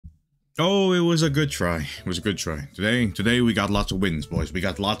Oh, it was a good try. It was a good try. Today we got lots of wins, boys. We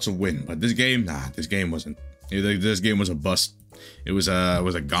got lots of wins. But this game, nah, this game wasn't. This game was a bust. It was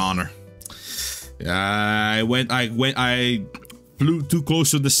a goner. I flew too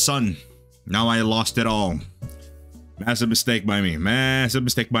close to the sun. Now I lost it all. Massive mistake by me. Massive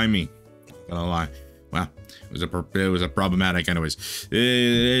mistake by me. Not gonna lie. Well, it was a problematic, anyways.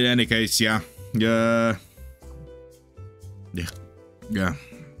 In any case, yeah.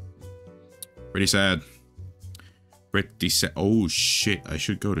 Pretty sad. Pretty sad. Oh shit! I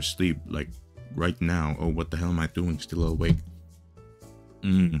should go to sleep like right now. Oh, what the hell am I doing? Still awake.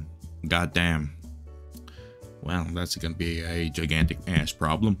 Goddamn. Well, that's gonna be a gigantic ass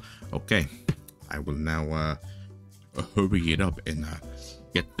problem. Okay, I will now hurry it up and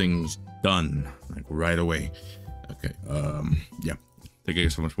get things done like right away. Okay. Yeah. Thank you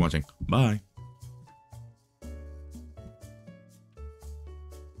guys so much for watching. Bye.